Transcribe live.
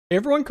Hey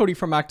everyone, Cody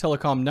from Mac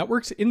Telecom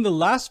Networks. In the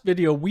last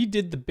video, we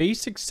did the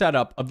basic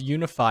setup of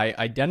Unifi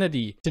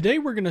identity. Today,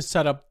 we're going to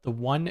set up the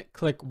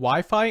one-click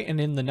Wi-Fi, and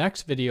in the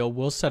next video,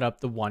 we'll set up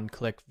the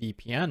one-click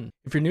VPN.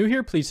 If you're new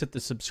here, please hit the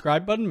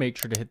subscribe button. Make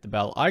sure to hit the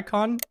bell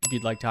icon. If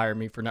you'd like to hire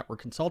me for network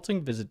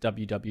consulting, visit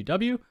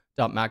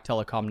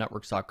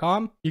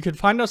www.mactelecomnetworks.com. You can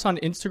find us on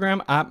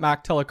Instagram at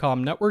Mac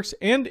Telecom Networks,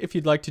 and if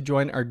you'd like to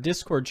join our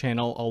Discord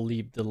channel, I'll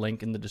leave the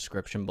link in the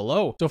description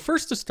below. So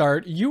first to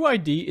start,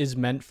 UID is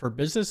meant for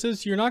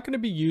businesses. You're not going to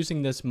be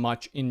using this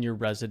much in your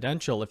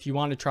residential. If you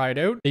want to try it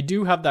out, they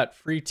do have that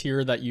free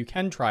tier that you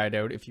can try it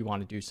out if you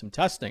want to do some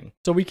testing.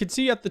 So we could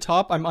see at the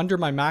top, I'm under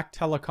my Mac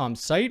Telecom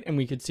site, and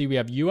we could see we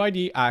have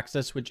UID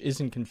access, which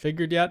isn't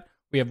configured yet.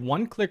 We have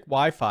one-click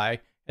Wi-Fi,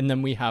 and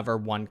then we have our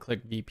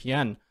one-click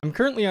VPN. I'm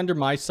currently under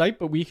my site,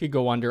 but we could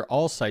go under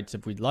all sites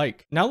if we'd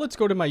like. Now let's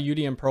go to my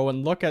UDM Pro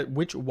and look at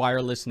which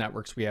wireless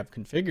networks we have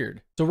configured.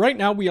 So right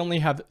now we only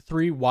have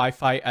 3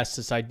 Wi-Fi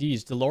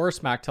SSIDs,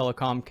 Dolores Mac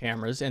Telecom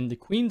cameras, and the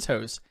Queen's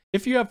House.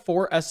 If you have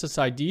 4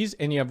 SSIDs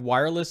and you have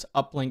wireless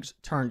uplinks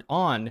turned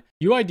on,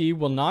 UID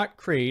will not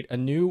create a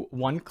new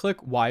one-click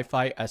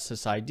Wi-Fi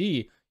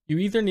SSID. You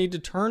either need to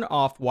turn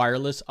off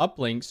wireless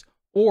uplinks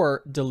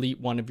or delete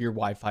one of your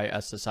Wi-Fi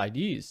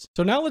SSIDs.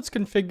 So now let's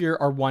configure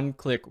our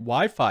one-click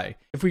Wi-Fi.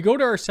 If we go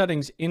to our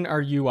settings in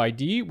our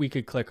UID, we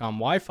could click on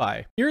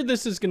Wi-Fi. Here,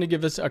 this is going to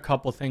give us a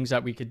couple things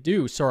that we could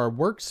do. So our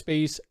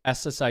workspace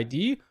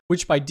SSID,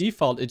 which by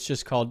default, it's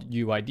just called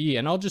UID,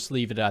 and I'll just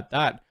leave it at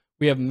that.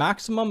 We have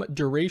maximum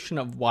duration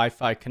of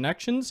Wi-Fi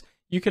connections.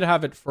 You could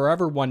have it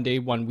forever, 1 day,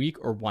 1 week,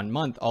 or 1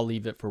 month. I'll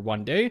leave it for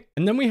 1 day.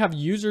 And then we have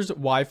users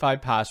Wi-Fi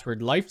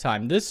password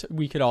lifetime. This,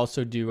 we could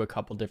also do a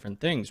couple different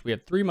things. We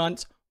have 3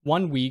 months,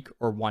 1 week,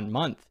 or 1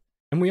 month.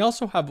 And we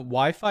also have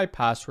Wi-Fi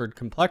password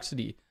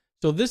complexity.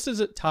 So this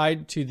is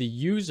tied to the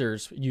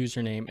user's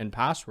username and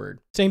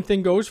password. Same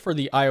thing goes for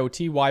the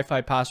IoT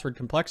Wi-Fi password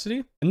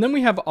complexity. And then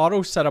we have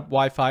auto setup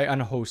Wi-Fi on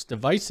host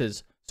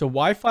devices. So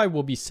Wi-Fi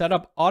will be set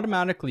up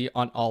automatically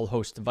on all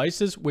host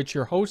devices, which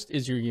your host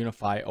is your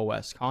Unifi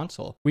OS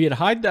console. We could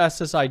hide the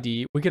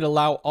SSID. We could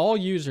allow all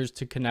users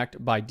to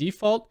connect by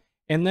default,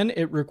 and then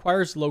it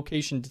requires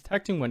location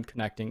detecting when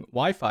connecting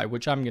Wi-Fi,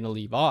 which I'm going to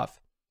leave off.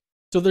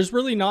 So there's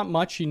really not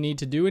much you need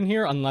to do in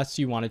here unless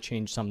you want to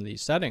change some of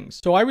these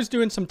settings. So I was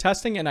doing some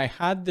testing and I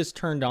had this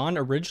turned on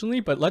originally,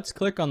 but let's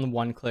click on the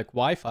one-click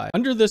Wi-Fi.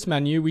 Under this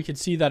menu, we could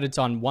see that it's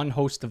on one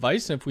host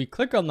device. And if we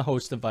click on the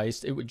host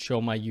device, it would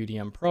show my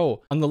UDM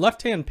Pro. On the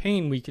left-hand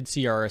pane, we could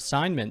see our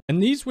assignment.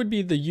 And these would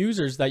be the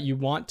users that you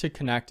want to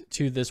connect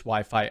to this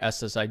Wi-Fi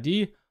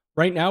SSID.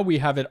 Right now, we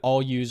have it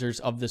all users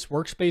of this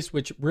workspace,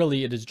 which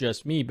really it is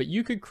just me, but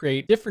you could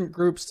create different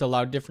groups to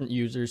allow different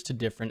users to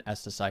different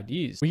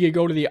SSIDs. We could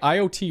go to the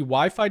IoT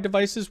Wi-Fi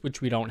devices, which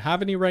we don't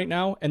have any right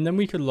now, and then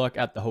we could look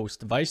at the host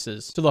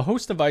devices. So the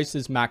host device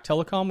is Mac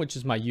Telecom, which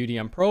is my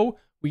UDM Pro.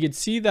 We could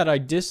see that I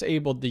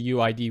disabled the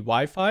UID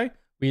Wi-Fi.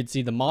 We could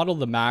see the model,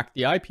 the MAC,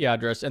 the IP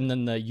address, and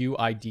then the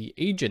UID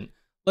agent.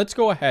 Let's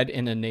go ahead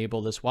and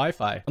enable this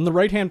Wi-Fi. On the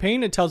right-hand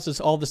pane, it tells us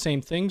all the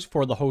same things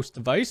for the host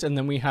device, and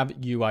then we have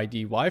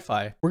UID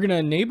Wi-Fi. We're going to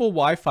enable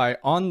Wi-Fi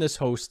on this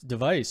host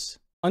device.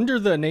 Under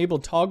the enable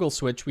toggle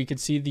switch, we could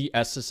see the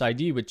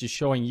SSID, which is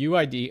showing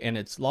UID and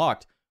it's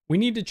locked. We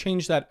need to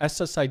change that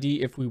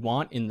SSID if we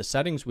want in the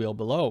settings wheel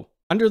below.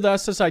 Under the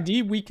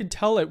SSID, we could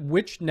tell it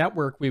which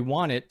network we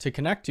want it to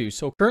connect to.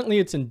 So currently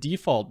it's in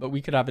default, but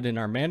we could have it in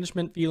our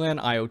management VLAN,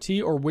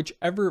 IoT, or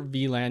whichever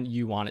VLAN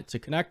you want it to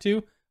connect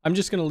to. I'm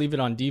just going to leave it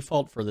on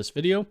default for this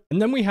video. And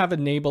then we have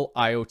enable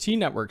IoT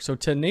network. So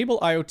to enable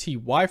IoT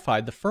Wi-Fi,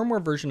 the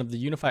firmware version of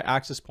the Unifi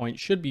access point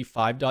should be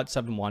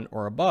 5.71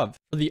 or above.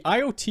 For the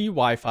IoT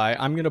Wi-Fi,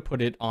 I'm going to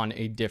put it on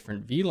a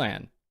different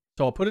VLAN.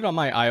 So I'll put it on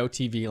my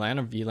IoT VLAN,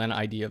 a VLAN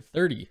ID of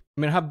 30.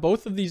 I'm going to have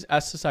both of these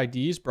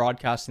SSIDs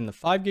broadcasting the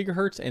 5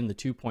 gigahertz and the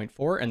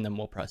 2.4, and then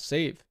we'll press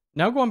save.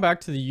 Now going back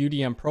to the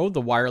UDM Pro,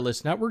 the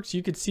wireless networks,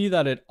 you could see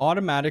that it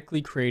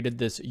automatically created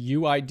this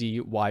UID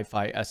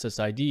Wi-Fi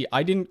SSID.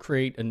 I didn't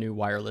create a new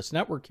wireless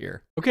network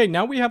here. Okay,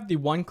 now we have the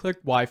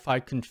one-click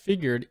Wi-Fi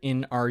configured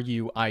in our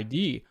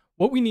UID.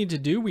 What we need to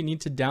do, we need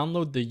to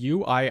download the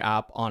UI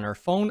app on our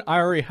phone. I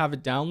already have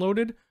it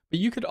downloaded, but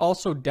you could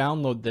also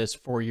download this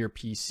for your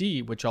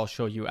PC, which I'll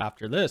show you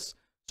after this.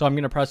 So I'm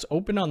going to press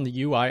open on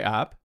the UI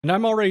app, and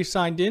I'm already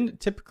signed in.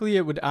 Typically,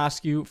 it would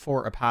ask you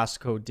for a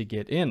passcode to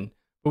get in.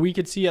 But we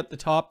could see at the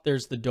top,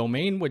 there's the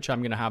domain, which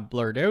I'm going to have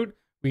blurred out.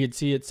 We could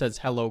see it says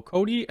hello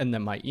Cody and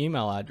then my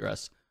email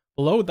address.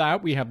 Below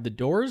that, we have the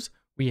doors,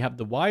 we have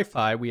the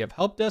Wi-Fi, we have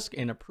help desk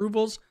and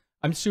approvals.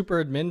 I'm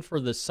super admin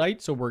for this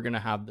site, so we're going to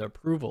have the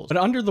approvals. But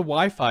under the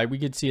Wi-Fi, we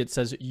could see it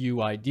says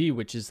UID,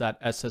 which is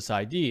that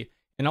SSID.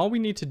 And all we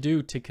need to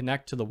do to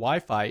connect to the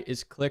Wi-Fi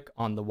is click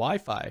on the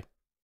Wi-Fi.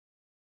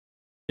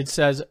 It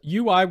says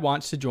UI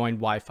wants to join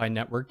Wi-Fi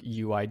network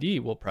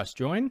UID. We'll press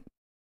join.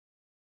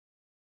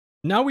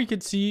 Now we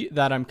could see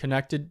that I'm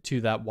connected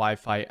to that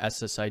Wi-Fi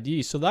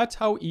SSID. So that's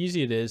how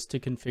easy it is to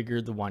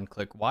configure the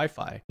one-click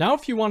Wi-Fi. Now,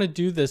 if you want to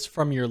do this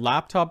from your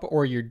laptop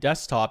or your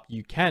desktop,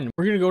 you can.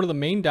 We're going to go to the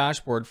main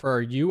dashboard for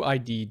our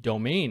UID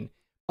domain.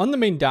 On the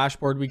main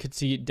dashboard, we could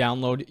see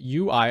download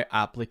UI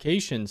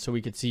application. So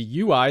we could see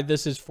UI,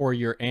 this is for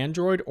your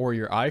Android or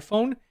your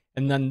iPhone.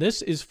 And then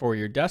this is for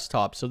your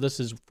desktop. So this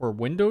is for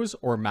Windows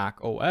or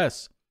Mac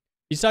OS.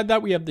 Beside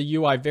that, we have the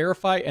UI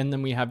Verify, and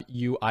then we have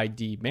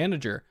UID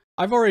Manager.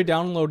 I've already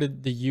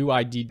downloaded the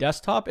UID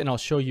desktop, and I'll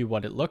show you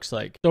what it looks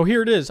like. So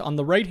here it is. On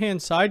the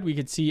right-hand side, we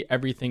could see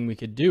everything we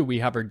could do. We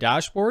have our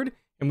dashboard,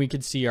 and we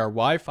could see our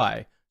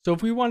Wi-Fi. So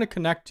if we want to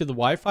connect to the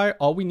Wi-Fi,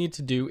 all we need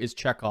to do is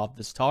check off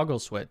this toggle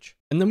switch.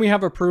 And then we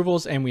have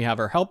approvals, and we have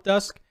our help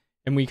desk.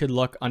 And we could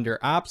look under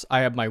apps.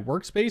 I have my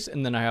workspace,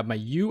 and then I have my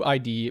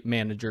UID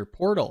manager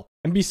portal.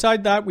 And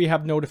beside that, we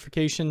have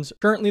notifications.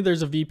 Currently,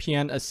 there's a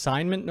VPN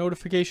assignment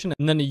notification,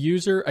 and then a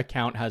user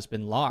account has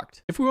been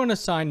locked. If we want to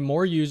assign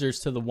more users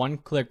to the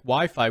One-Click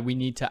Wi-Fi, we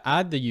need to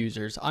add the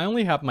users. I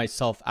only have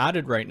myself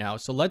added right now,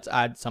 so let's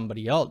add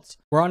somebody else.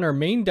 We're on our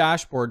main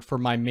dashboard for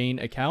my main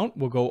account.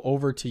 We'll go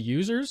over to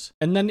users,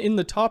 and then in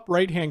the top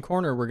right-hand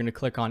corner, we're going to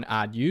click on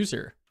add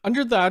user.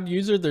 Under the add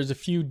user, there's a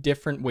few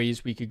different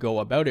ways we could go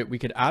about it. We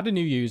could add a new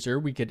user,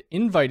 we could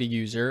invite a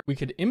user, we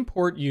could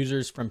import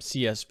users from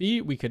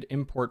CSV, we could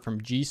import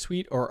from G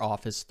Suite or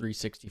Office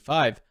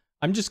 365.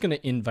 I'm just going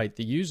to invite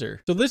the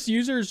user. So this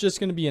user is just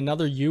going to be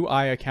another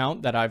UI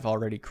account that I've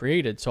already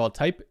created. So I'll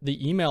type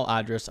the email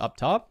address up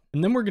top,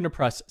 and then we're going to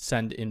press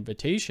send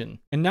invitation.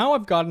 And now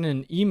I've gotten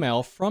an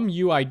email from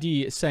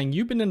UID saying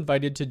you've been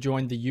invited to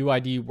join the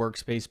UID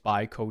workspace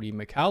by Cody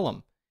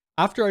McCallum.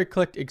 After I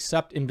clicked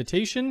accept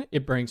invitation,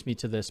 it brings me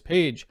to this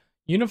page.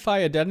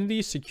 Unifi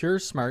Identity, Secure,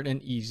 Smart,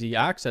 and Easy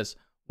Access.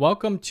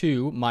 Welcome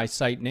to my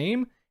site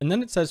name. And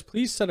then it says,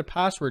 please set a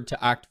password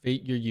to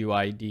activate your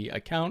UID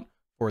account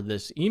for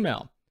this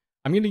email.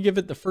 I'm going to give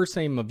it the first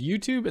name of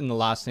YouTube and the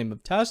last name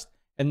of test.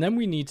 And then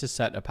we need to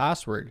set a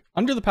password.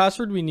 Under the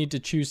password, we need to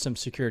choose some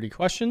security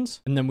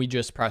questions, and then we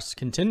just press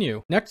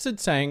continue. Next,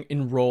 it's saying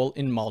enroll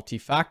in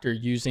multi-factor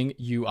using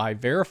UI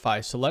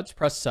Verify. So let's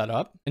press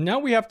setup. And now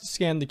we have to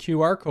scan the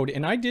QR code.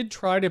 And I did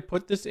try to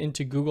put this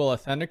into Google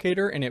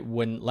Authenticator and it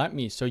wouldn't let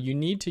me. So you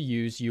need to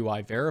use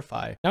UI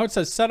Verify. Now it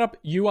says setup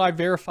UI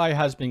Verify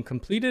has been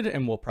completed,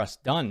 and we'll press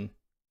done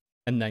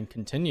and then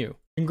continue.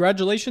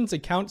 Congratulations,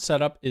 account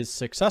setup is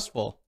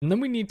successful. And then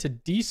we need to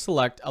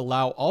deselect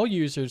allow all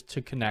users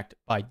to connect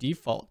by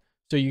default.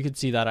 So you can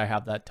see that I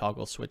have that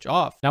toggle switch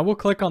off. Now we'll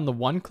click on the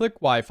One-Click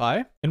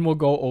Wi-Fi and we'll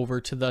go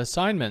over to the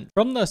assignment.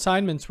 From the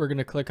assignments, we're going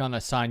to click on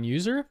assign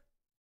user.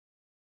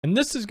 And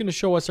this is going to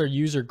show us our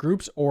user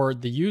groups or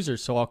the user.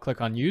 So I'll click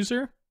on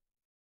user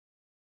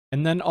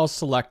and then I'll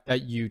select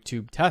that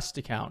YouTube test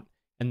account.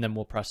 And then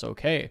we'll press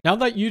OK. Now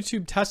that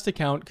YouTube test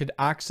account could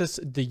access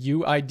the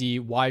UID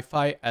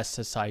Wi-Fi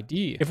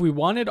SSID. If we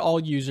wanted all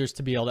users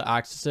to be able to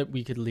access it,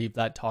 we could leave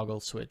that toggle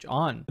switch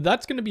on. But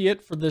that's going to be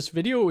it for this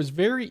video. It was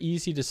very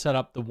easy to set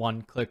up the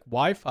One-Click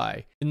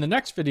Wi-Fi. In the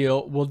next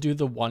video, we'll do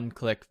the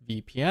One-Click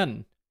VPN.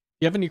 If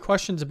you have any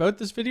questions about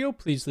this video,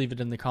 please leave it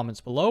in the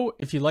comments below.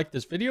 If you like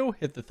this video,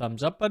 hit the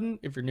thumbs up button.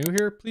 If you're new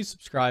here, please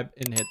subscribe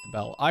and hit the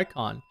bell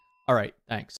icon. All right, thanks.